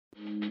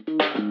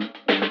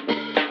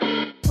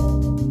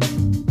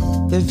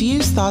The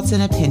views, thoughts,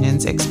 and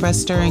opinions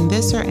expressed during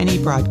this or any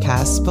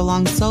broadcast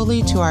belong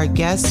solely to our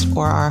guests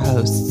or our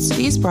hosts.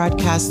 These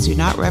broadcasts do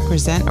not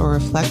represent or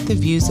reflect the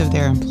views of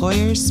their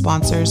employers,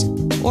 sponsors,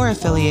 or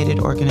affiliated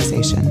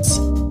organizations.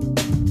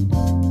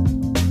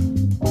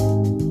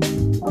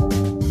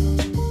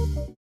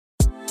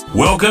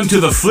 Welcome to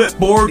the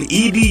Flipboard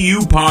EDU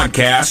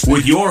podcast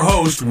with your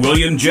host,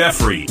 William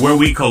Jeffrey, where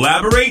we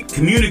collaborate,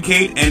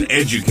 communicate, and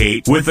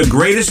educate with the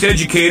greatest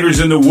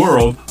educators in the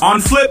world on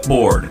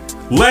Flipboard.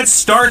 Let's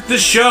start the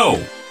show.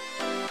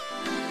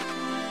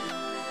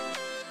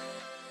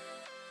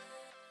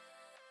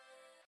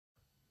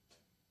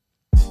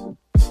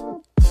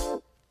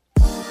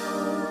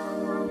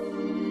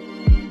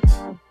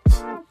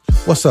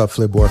 What's up,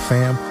 Flipboard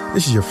fam?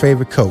 This is your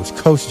favorite coach,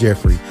 Coach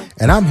Jeffrey,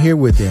 and I'm here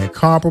with the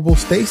incomparable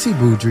Stacy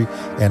Boudry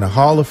and the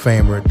Hall of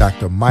Famer,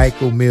 Dr.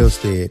 Michael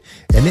Milstead.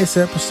 In this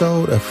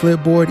episode of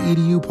Flipboard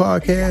EDU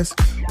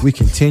podcast, we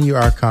continue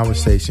our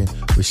conversation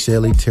with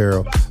Shelly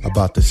Terrell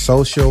about the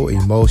social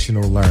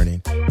emotional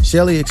learning.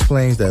 Shelly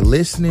explains that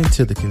listening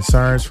to the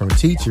concerns from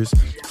teachers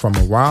from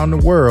around the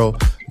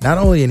world not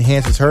only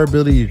enhances her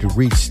ability to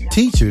reach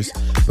teachers,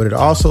 but it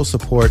also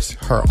supports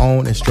her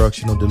own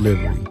instructional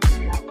delivery.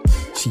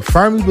 She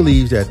firmly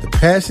believes that the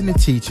passionate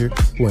teacher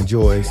who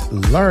enjoys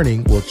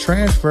learning will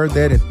transfer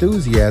that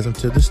enthusiasm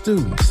to the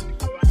students.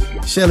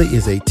 Shelly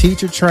is a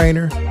teacher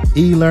trainer,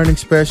 e-learning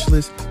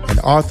specialist, and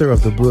author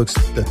of the books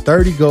The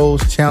 30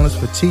 Goals Challenge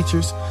for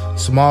Teachers,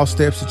 Small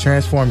Steps to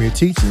Transform Your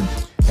Teaching,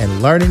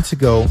 and Learning to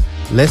Go,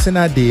 Lesson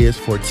Ideas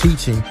for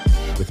Teaching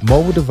with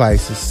Mobile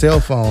Devices, Cell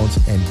Phones,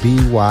 and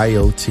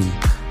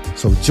BYOT.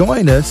 So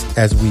join us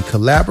as we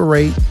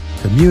collaborate,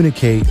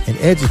 communicate, and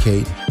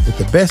educate with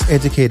the best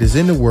educators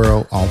in the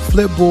world on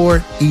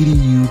Flipboard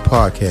EDU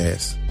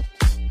podcast.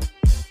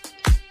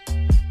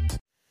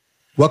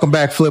 Welcome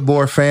back,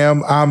 Flipboard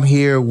fam. I'm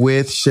here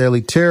with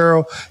Shelly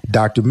Terrell,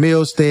 Dr.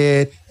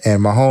 Milstead,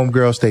 and my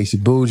homegirl, Stacy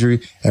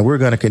Boudry, and we're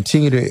going to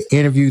continue the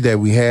interview that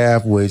we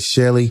have with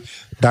Shelly.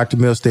 Dr.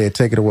 Milstead,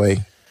 take it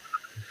away.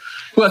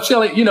 Well,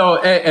 Shelly,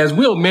 as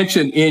Will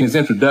mentioned in his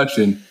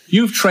introduction,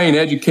 you've trained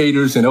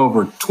educators in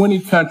over 20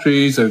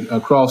 countries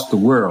across the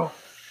world.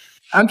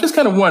 I'm just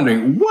kind of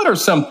wondering, what are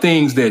some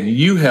things that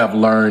you have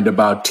learned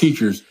about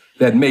teachers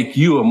that make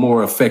you a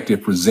more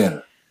effective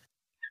presenter?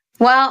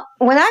 Well,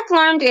 what I've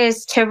learned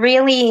is to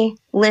really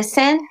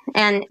listen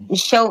and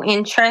show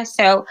interest.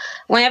 So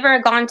whenever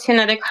I've gone to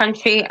another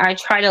country, I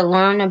try to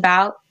learn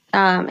about,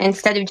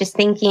 instead of just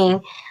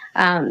thinking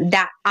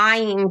that I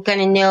am going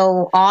to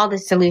know all the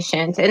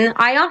solutions. And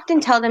I often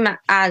tell them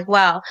as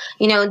well,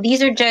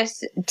 these are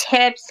just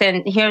tips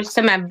and here's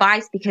some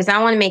advice because I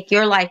want to make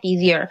your life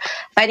easier.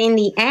 But in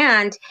the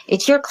end,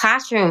 it's your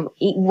classroom.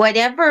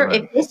 Whatever,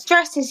 right. If this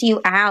stresses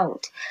you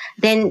out,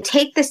 then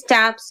take the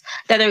steps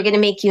that are going to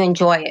make you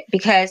enjoy it.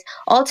 Because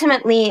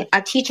ultimately,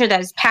 a teacher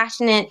that is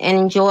passionate and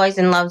enjoys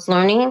and loves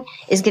learning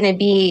is going to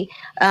be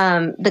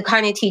the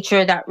kind of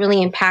teacher that really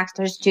impacts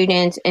their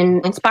students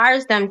and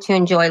inspires them to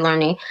enjoy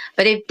learning.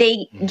 But if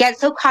they get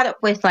so caught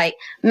up with like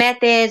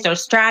methods or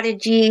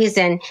strategies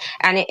and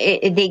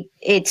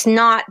it's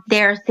not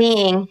their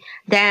thing,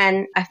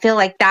 then I feel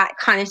like that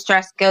kind of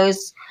stress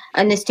goes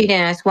on the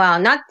student as well.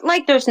 Not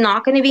like there's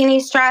not going to be any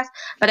stress,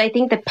 but I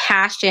think the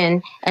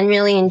passion and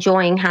really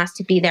enjoying has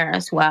to be there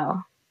as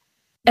well.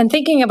 And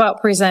thinking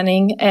about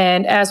presenting,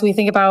 and as we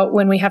think about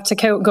when we have to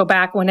go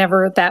back,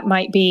 whenever that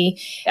might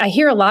be, I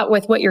hear a lot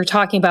with what you're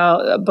talking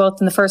about, both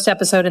in the first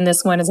episode and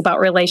this one is about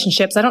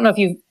relationships. I don't know if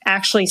you've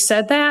actually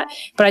said that,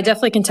 but I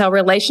definitely can tell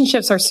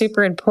relationships are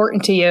super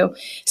important to you.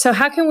 So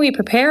how can we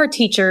prepare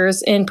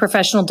teachers in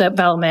professional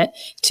development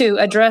to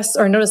address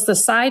or notice the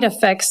side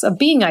effects of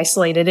being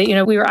isolated?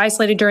 We were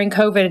isolated during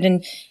COVID,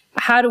 and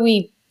how do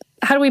we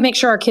make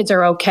sure our kids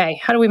are okay?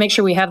 How do we make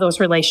sure we have those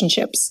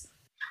relationships?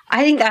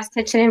 I think that's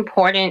such an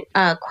important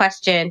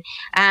question.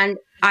 And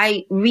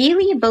I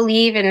really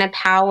believe in the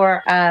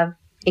power of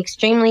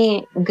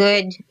extremely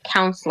good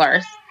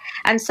counselors.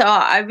 And so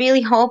I really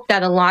hope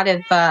that a lot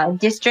of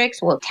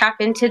districts will tap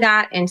into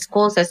that and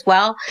schools as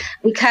well,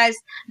 because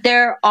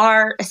there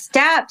are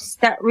steps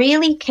that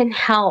really can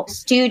help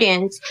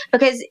students.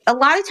 Because a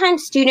lot of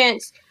times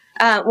students,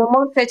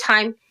 most of the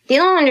time, they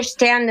don't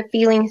understand the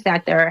feelings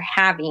that they're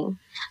having.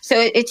 So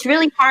it's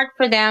really hard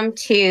for them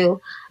to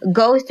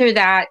go through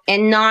that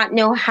and not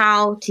know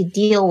how to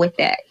deal with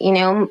it.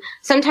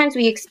 Sometimes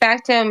we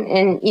expect them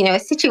in, a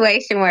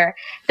situation where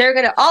they're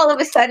going to all of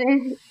a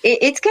sudden,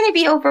 it's going to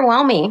be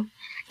overwhelming.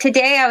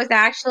 Today, I was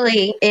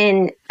actually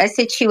in a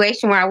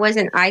situation where I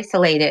wasn't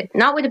isolated,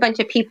 not with a bunch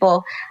of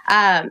people.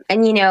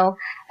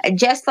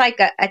 Just like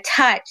a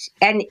touch,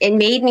 and it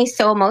made me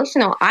so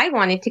emotional. I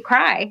wanted to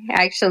cry,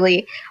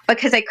 actually,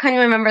 because I couldn't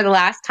remember the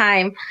last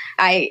time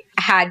I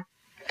had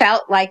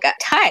felt like a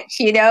touch,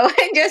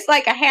 just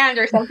like a hand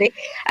or something.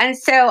 And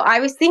so I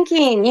was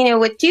thinking,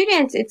 with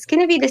students, it's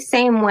going to be the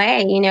same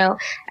way,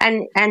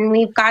 and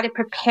we've got to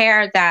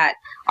prepare that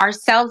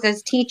ourselves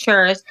as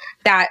teachers,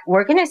 that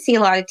we're going to see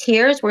a lot of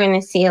tears. We're going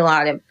to see a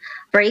lot of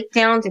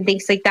breakdowns and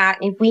things like that.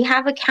 If we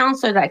have a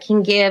counselor that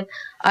can give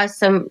us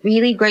some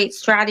really great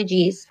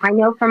strategies, I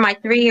know for my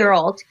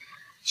 3-year-old,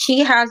 she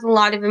has a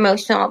lot of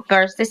emotional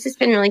outbursts. This has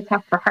been really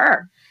tough for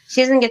her.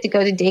 She doesn't get to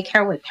go to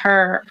daycare with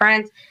her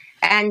friends.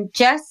 And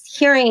just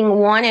hearing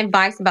one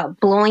advice about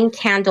blowing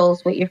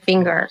candles with your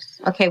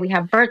fingers. Okay, we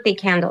have birthday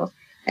candles,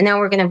 and now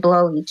we're going to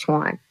blow each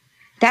one.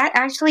 That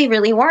actually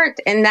really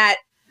worked, and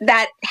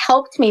that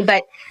helped me.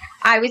 But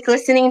I was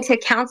listening to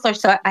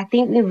counselors, so I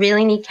think we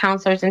really need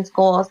counselors in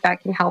schools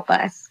that can help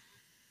us.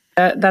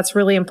 That's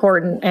really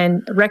important.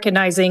 And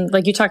recognizing,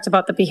 like you talked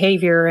about the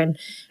behavior, and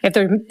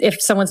if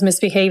someone's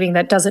misbehaving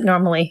that doesn't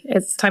normally,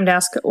 it's time to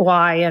ask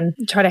why and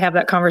try to have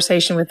that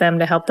conversation with them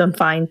to help them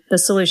find the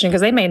solution,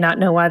 because they may not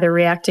know why they're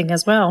reacting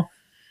as well.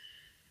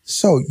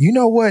 So, you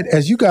know what?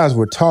 As you guys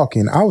were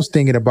talking, I was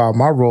thinking about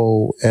my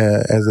role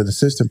as an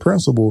assistant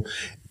principal.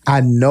 I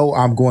know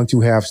I'm going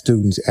to have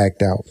students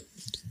act out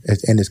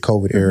in this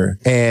COVID era.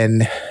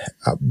 And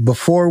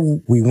before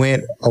we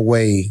went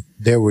away,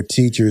 there were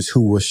teachers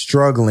who were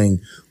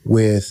struggling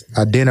with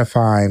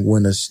identifying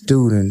when a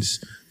student's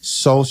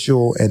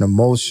social and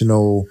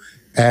emotional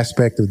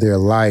aspect of their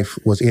life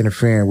was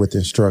interfering with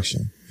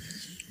instruction.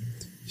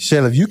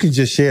 Shelly, if you can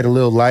just shed a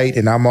little light,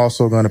 and I'm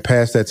also going to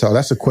pass that to,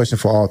 that's a question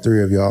for all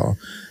three of y'all.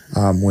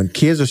 When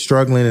kids are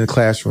struggling in the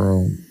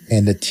classroom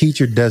and the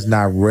teacher does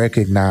not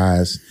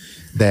recognize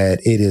that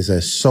it is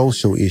a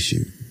social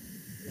issue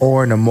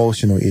or an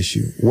emotional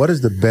issue, what is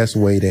the best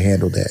way to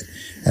handle that?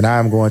 And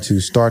I'm going to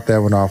start that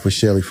one off with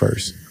Shelly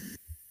first.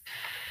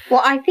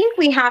 Well, I think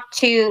we have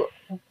to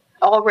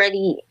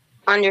already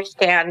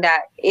understand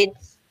that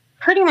it's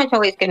pretty much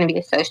always going to be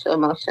a social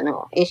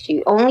emotional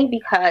issue, only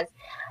because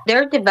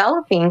they're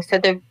developing. So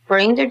their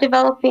brains are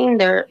developing,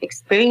 their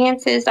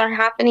experiences are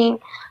happening.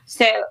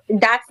 So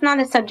that's not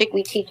a subject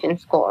we teach in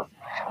schools.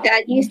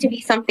 That used to be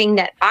something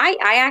that I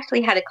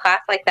actually had a class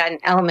like that in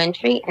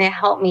elementary, and it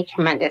helped me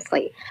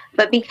tremendously.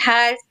 But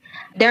because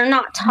they're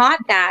not taught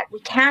that, we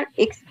can't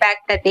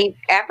expect that they've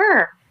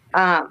ever,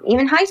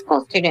 even high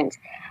school students,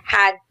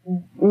 had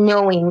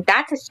knowing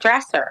that's a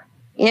stressor.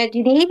 You know,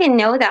 do they even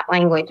know that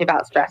language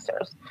about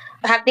stressors?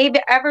 Have they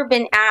ever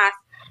been asked,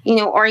 you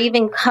know, or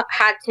even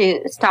had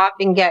to stop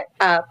and get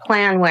a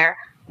plan where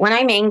when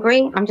I'm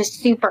angry, I'm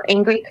just super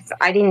angry because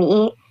I didn't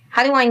eat.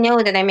 How do I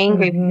know that I'm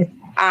angry because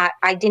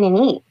I didn't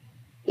eat?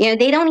 You know,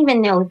 they don't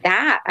even know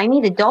that. I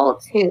meet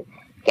adults who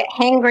get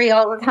hangry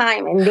all the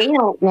time, and they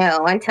don't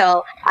know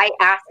until I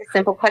ask a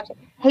simple question.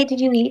 Hey, did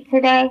you eat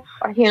today?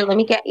 Or here, let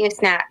me get you a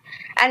snack.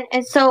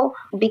 And so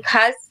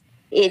because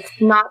it's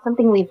not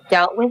something we've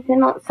dealt with,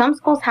 some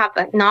schools have,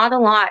 but not a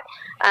lot.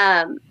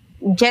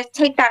 Just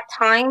take that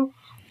time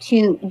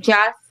to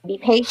just be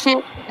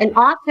patient, and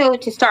also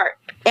to start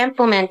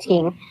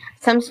implementing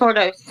some sort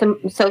of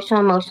social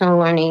emotional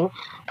learning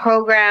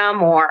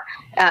program, or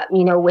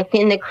you know,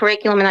 within the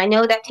curriculum. And I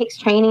know that takes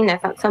training.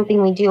 That's not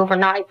something we do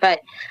overnight.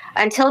 But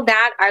until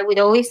that, I would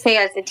always say,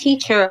 as a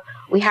teacher,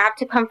 we have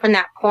to come from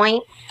that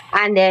point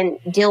and then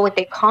deal with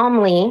it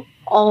calmly,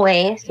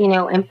 always, you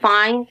know, and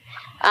find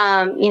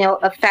you know,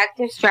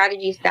 effective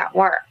strategies that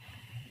work.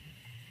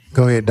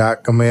 Go ahead,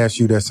 Doc. I'm gonna ask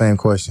you that same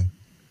question.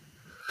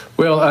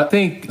 Well, I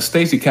think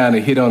Stacy kind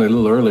of hit on it a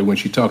little earlier when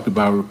she talked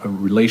about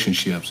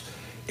relationships.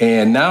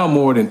 And now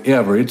more than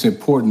ever, it's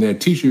important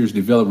that teachers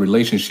develop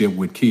relationship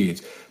with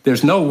kids.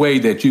 There's no way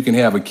that you can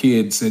have a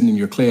kid sitting in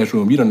your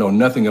classroom. You don't know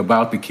nothing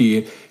about the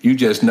kid. You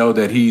just know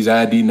that he's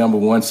ID number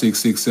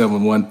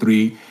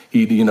 1666713.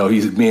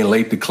 He's being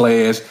late to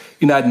class.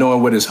 You're not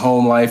knowing what his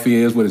home life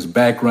is, what his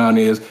background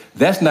is.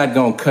 That's not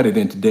going to cut it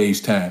in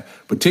today's time,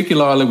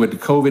 particularly with the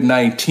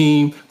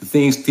COVID-19, the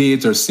things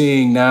kids are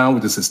seeing now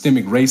with the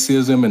systemic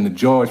racism and the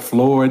George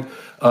Floyd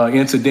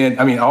incident.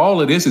 I mean,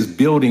 all of this is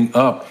building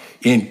up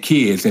in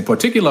kids, and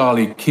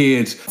particularly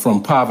kids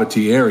from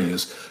poverty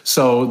areas.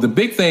 So the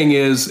big thing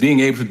is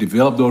being able to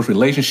develop those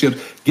relationships,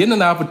 getting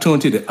an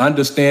opportunity to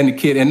understand the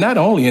kid, and not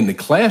only in the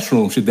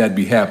classroom should that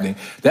be happening,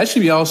 that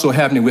should be also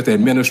happening with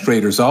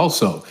administrators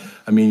also.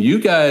 I mean, you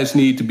guys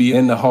need to be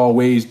in the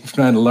hallways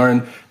trying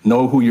to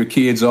know who your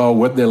kids are,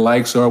 what their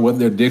likes are, what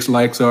their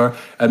dislikes are.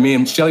 I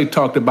mean, Shelly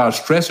talked about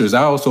stressors.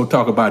 I also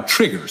talk about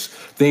triggers,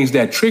 things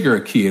that trigger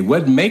a kid.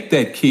 What make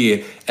that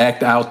kid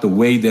act out the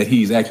way that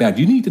he's acting out?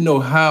 You need to know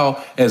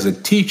how, as a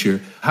teacher,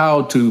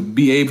 how to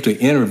be able to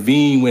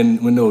intervene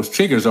when those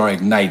triggers are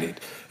ignited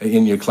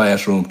in your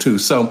classroom, too.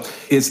 So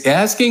it's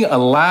asking a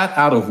lot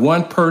out of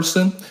one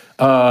person.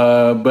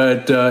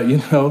 But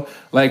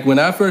like when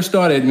I first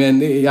started,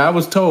 man, I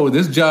was told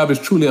this job is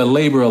truly a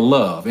labor of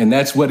love, and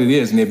that's what it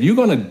is. And if you're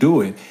going to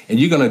do it, and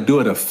you're going to do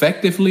it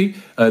effectively,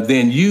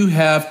 then you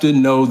have to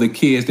know the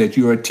kids that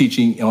you are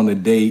teaching on a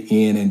day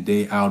in and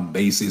day out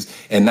basis,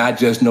 and not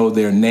just know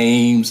their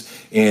names.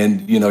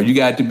 And, you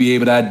got to be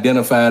able to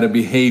identify the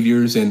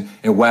behaviors and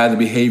why the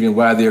behavior and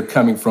why they're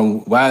coming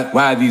from,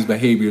 why these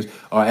behaviors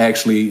are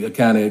actually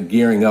kind of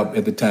gearing up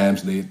at the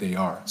times they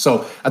are.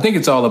 So I think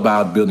it's all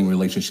about building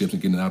relationships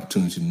and getting an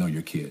opportunity to know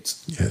your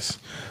kids. Yes.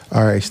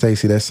 All right,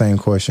 Stacy, that same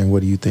question.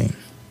 What do you think?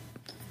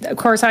 Of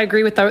course, I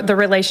agree with the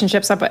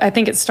relationships. I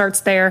think it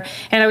starts there.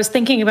 And I was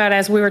thinking about,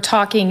 as we were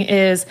talking,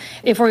 is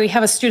if we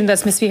have a student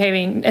that's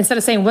misbehaving, instead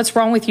of saying, what's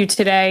wrong with you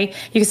today,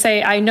 you can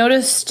say, I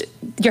noticed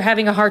you're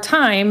having a hard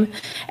time.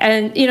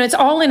 And, it's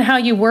all in how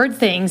you word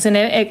things. And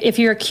if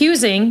you're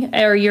accusing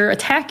or you're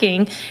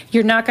attacking,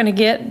 you're not going to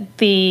get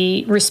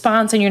the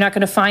response and you're not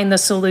going to find the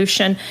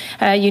solution.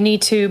 You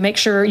need to make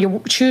sure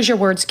you choose your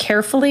words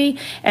carefully.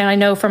 And I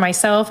know for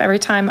myself, every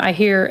time I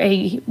hear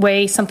a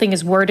way something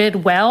is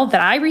worded well,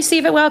 that I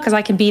receive it well, because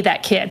I can be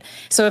that kid.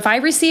 So if I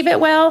receive it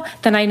well,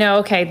 then I know,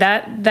 okay,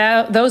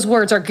 that those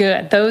words are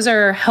good. Those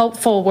are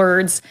helpful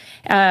words.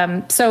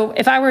 So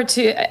if I were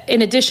to,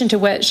 in addition to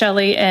what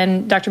Shelley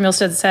and Dr.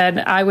 Milstead said,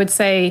 I would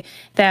say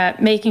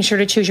that making sure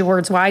to choose your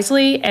words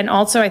wisely. And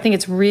also, I think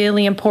it's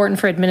really important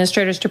for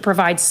administrators to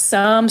provide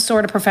some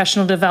sort of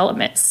professional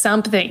development,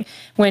 something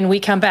when we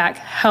come back,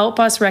 help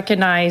us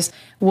recognize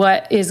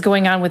what is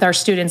going on with our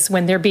students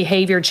when their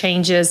behavior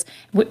changes.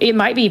 It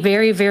might be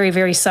very, very,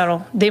 very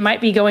subtle. They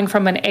might be going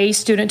from an A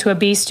student to a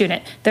B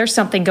student. There's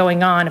something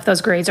going on if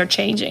those grades are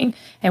changing,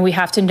 and we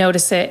have to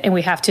notice it and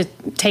we have to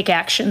take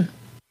action.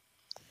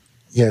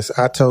 Yes,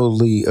 I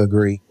totally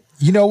agree.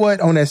 You know what?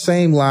 On that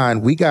same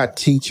line, we got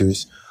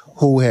teachers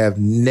who have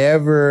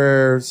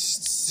never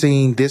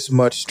seen this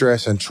much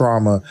stress and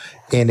trauma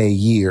in a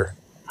year.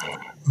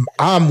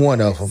 I'm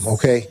one of them.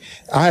 Okay.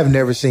 I have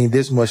never seen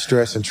this much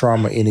stress and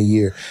trauma in a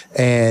year.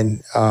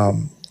 And,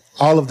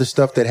 all of the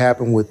stuff that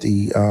happened with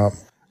the,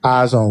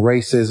 eyes on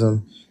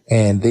racism,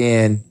 and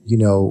then,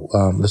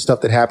 the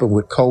stuff that happened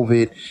with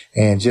COVID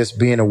and just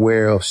being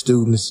aware of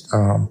students.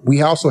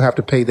 We also have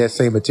to pay that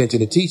same attention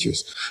to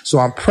teachers. So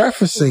I'm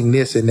prefacing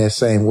this in that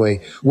same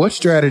way. What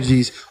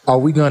strategies are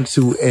we going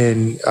to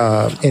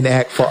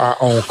enact for our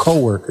own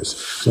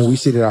coworkers when we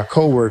see that our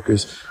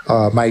coworkers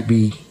might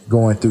be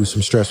going through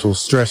some stressful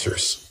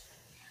stressors?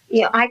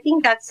 I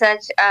think that's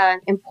such an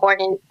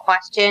important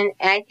question.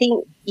 And I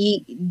think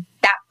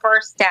that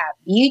first step,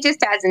 you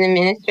just as an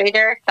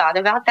administrator thought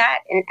about that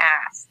and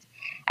asked.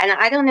 And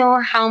I don't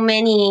know how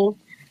many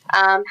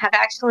have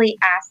actually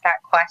asked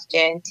that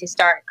question to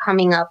start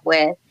coming up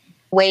with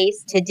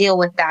ways to deal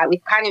with that.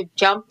 We've kind of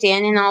jumped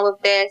in all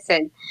of this,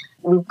 and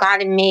we've got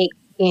to make,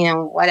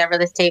 whatever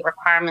the state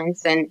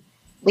requirements, and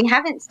we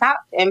haven't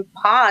stopped and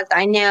paused.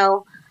 I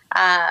know,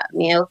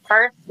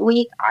 first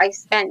week I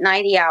spent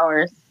 90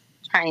 hours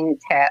trying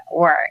to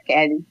work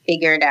and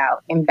figure it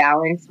out and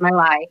balance my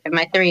life and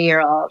my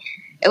 3-year-old.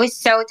 It was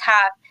so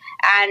tough.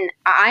 And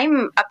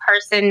I'm a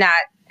person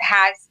that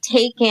has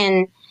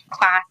taken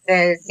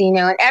classes,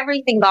 and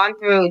everything, gone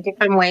through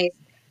different ways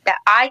that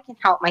I can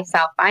help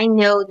myself. I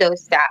know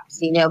those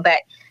steps, but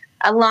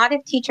a lot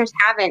of teachers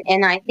haven't.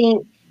 And I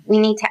think we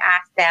need to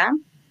ask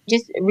them,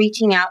 just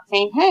reaching out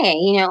saying,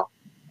 hey,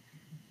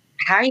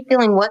 how are you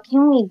feeling? What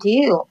can we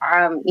do?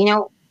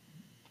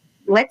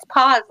 Let's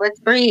pause, let's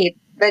breathe.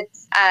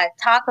 Let's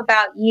talk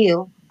about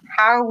you.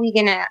 How are we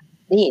going to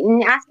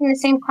be asking the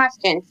same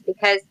questions?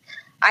 Because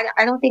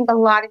I don't think a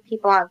lot of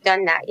people have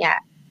done that yet.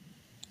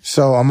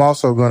 So I'm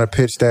also going to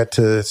pitch that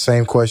to the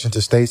same question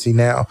to Stacy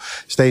now.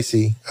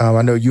 Stacy,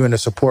 I know you're in a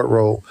support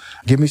role.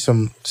 Give me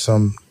some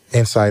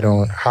insight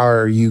on how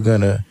are you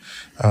going to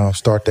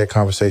start that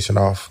conversation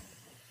off?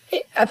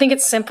 I think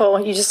it's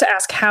simple. You just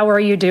ask, how are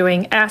you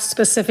doing? Ask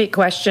specific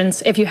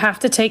questions. If you have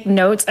to take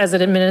notes as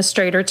an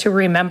administrator to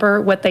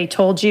remember what they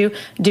told you,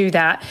 do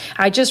that.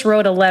 I just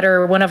wrote a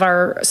letter. One of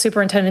our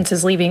superintendents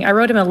is leaving. I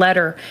wrote him a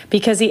letter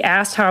because he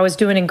asked how I was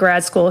doing in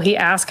grad school. He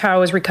asked how I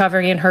was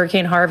recovering in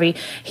Hurricane Harvey.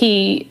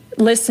 He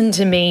listened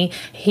to me.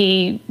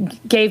 He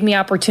gave me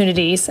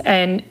opportunities,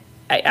 and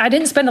I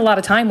didn't spend a lot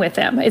of time with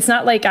him. It's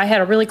not like I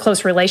had a really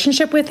close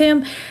relationship with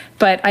him,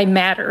 but I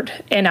mattered.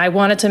 And I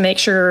wanted to make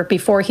sure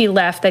before he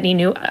left that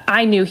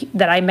I knew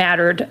that I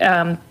mattered.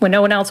 When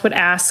no one else would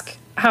ask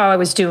how I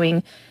was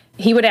doing,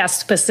 he would ask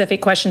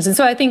specific questions. And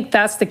so I think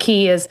that's the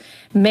key, is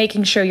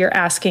making sure you're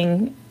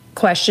asking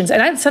questions.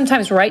 And I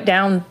sometimes write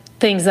down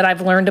things that I've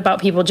learned about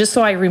people just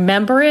so I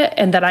remember it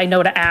and that I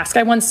know to ask.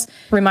 I once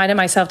reminded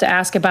myself to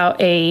ask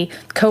about a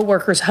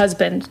coworker's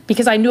husband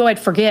because I knew I'd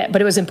forget,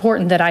 but it was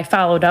important that I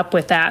followed up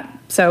with that.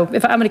 So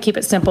if I'm going to keep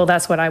it simple,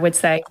 that's what I would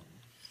say.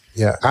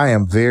 Yeah, I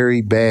am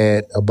very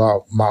bad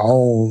about my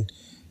own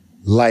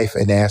life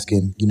and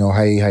asking,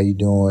 hey, how you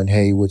doing?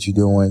 Hey, what you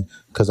doing?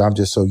 Because I'm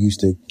just so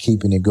used to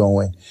keeping it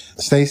going.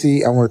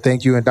 Stacy, I want to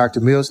thank you and Dr.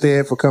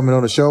 Milstead for coming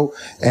on the show,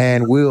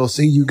 and we'll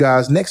see you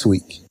guys next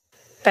week.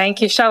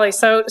 Thank you, Shelley.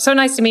 So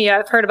nice to meet you.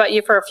 I've heard about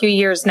you for a few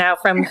years now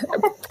from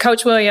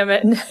Coach William,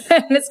 and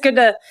it's good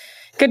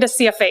to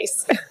see a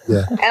face.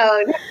 Yeah.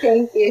 Oh,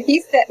 thank you.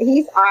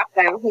 He's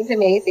awesome. He's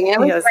amazing. It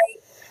was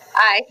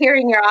great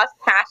hearing your all's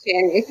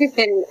passion. I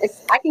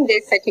think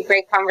it's such a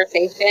great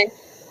conversation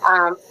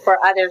for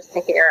others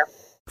to hear.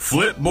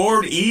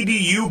 Flipboard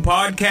EDU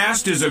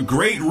podcast is a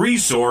great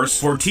resource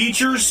for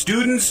teachers,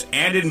 students,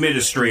 and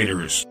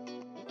administrators.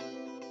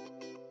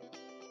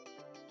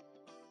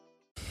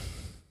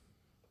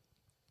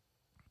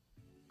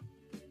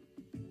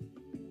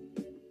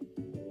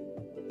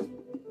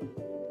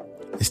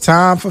 It's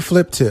time for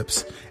Flip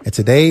Tips. And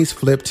today's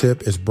Flip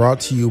Tip is brought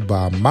to you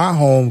by my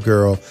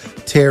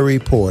homegirl, Terry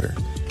Porter,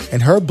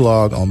 and her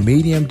blog on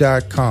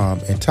medium.com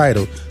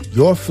entitled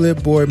Your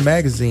Flipboard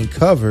Magazine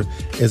Cover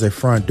is a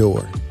Front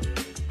Door.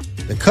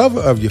 The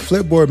cover of your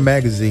Flipboard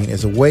magazine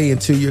is a way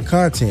into your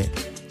content.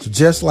 So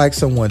just like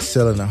someone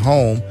selling a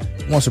home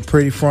wants a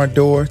pretty front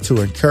door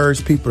to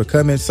encourage people to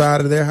come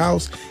inside of their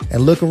house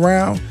and look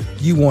around,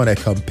 you want a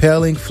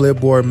compelling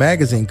Flipboard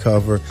magazine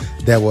cover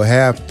that will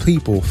have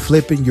people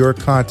flipping your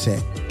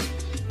content.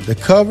 The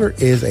cover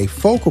is a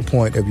focal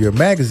point of your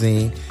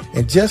magazine,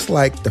 and just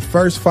like the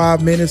first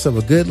 5 minutes of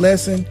a good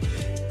lesson,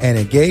 an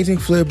engaging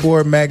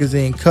Flipboard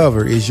magazine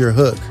cover is your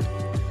hook.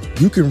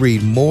 You can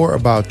read more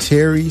about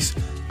Terry's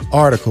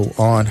article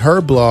on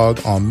her blog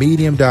on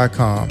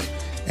medium.com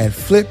and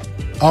flip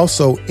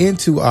also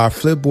into our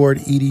Flipboard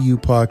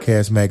EDU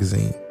podcast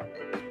magazine.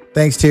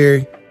 Thanks,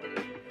 Terry.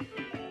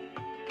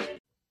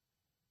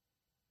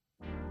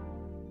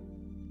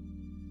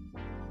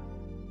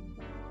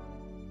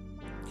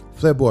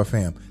 Flipboard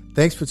fam,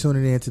 thanks for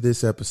tuning in to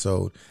this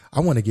episode.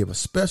 I want to give a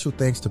special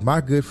thanks to my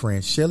good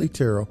friend Shelly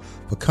Terrell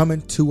for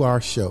coming to our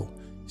show.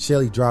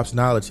 Shelly drops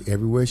knowledge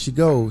everywhere she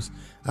goes.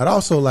 I'd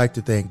also like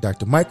to thank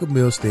Dr. Michael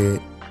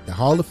Milstead, the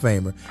Hall of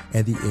Famer,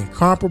 and the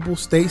incomparable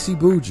Stacey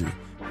Boudry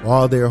for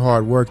all their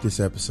hard work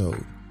this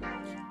episode.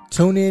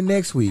 Tune in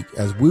next week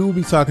as we will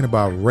be talking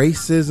about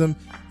racism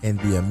in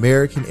the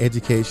American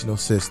educational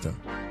system.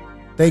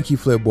 Thank you,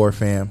 Flipboard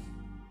fam.